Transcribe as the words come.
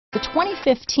The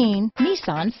 2015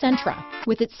 Nissan Sentra.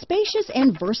 With its spacious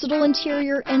and versatile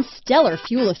interior and stellar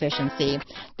fuel efficiency,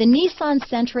 the Nissan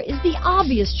Sentra is the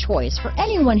obvious choice for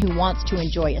anyone who wants to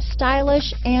enjoy a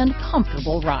stylish and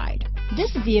comfortable ride.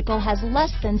 This vehicle has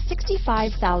less than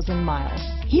 65,000 miles.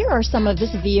 Here are some of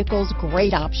this vehicle's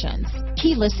great options: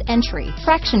 keyless entry,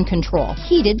 traction control,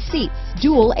 heated seats,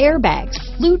 dual airbags,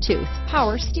 Bluetooth,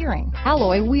 power steering,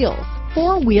 alloy wheels,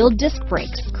 four-wheel disc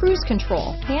brakes, cruise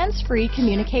control, hands-free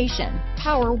communication,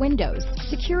 power windows,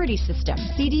 security system,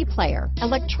 CD player,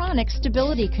 electronic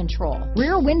stability control,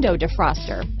 rear window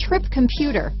defroster, trip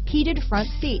computer, heated front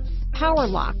seats, power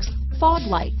locks, fog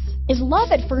lights. Is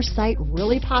love at first sight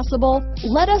really possible?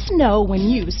 Let us know when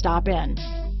you stop in.